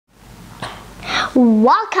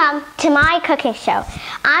Welcome to my cooking show.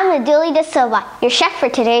 I'm Naduli Silva, your chef for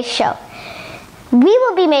today's show. We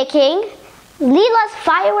will be making Lila's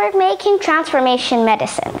firework making transformation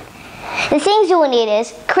medicine. The things you will need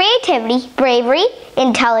is creativity, bravery,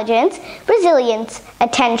 intelligence, resilience,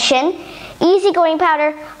 attention, easygoing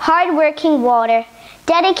powder, hard-working water,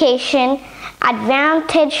 dedication,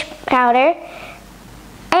 advantage powder,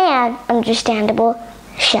 and understandable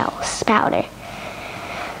shells powder.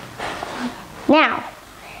 Now,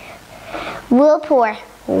 we'll pour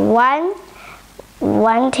one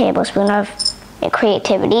tablespoon of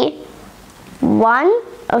creativity, 1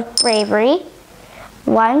 of bravery,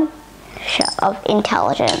 1 of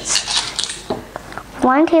intelligence,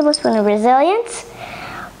 1 tablespoon of resilience,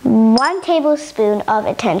 1 tablespoon of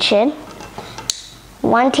attention,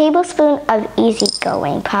 1 tablespoon of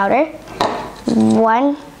easygoing powder,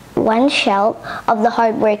 1 shell of the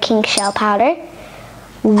hard-working shell powder,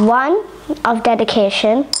 1 of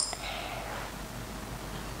dedication,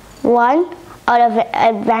 1 out of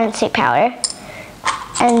advancing powder,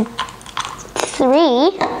 and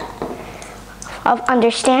 3 of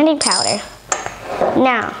understanding powder.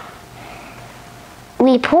 Now,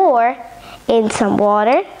 we pour in some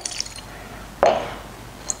water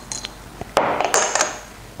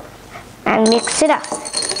and mix it up.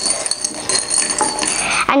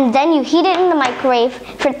 And then you heat it in the microwave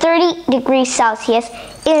for 30 degrees Celsius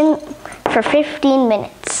for 15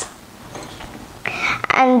 minutes.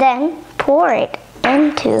 And then pour it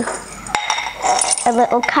into a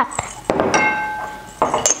little cup.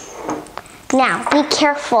 Now, be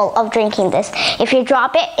careful of drinking this. If you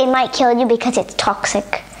drop it, it might kill you because it's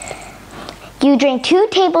toxic. You drink 2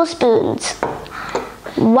 tablespoons,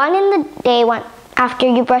 1 in the day after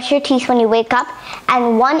you brush your teeth when you wake up,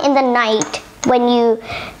 and 1 in the night when you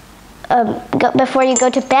before you go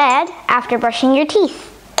to bed after brushing your teeth.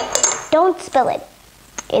 Don't spill it.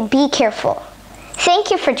 Be careful.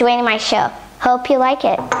 Thank you for joining my show. Hope you like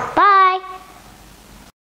it. Bye.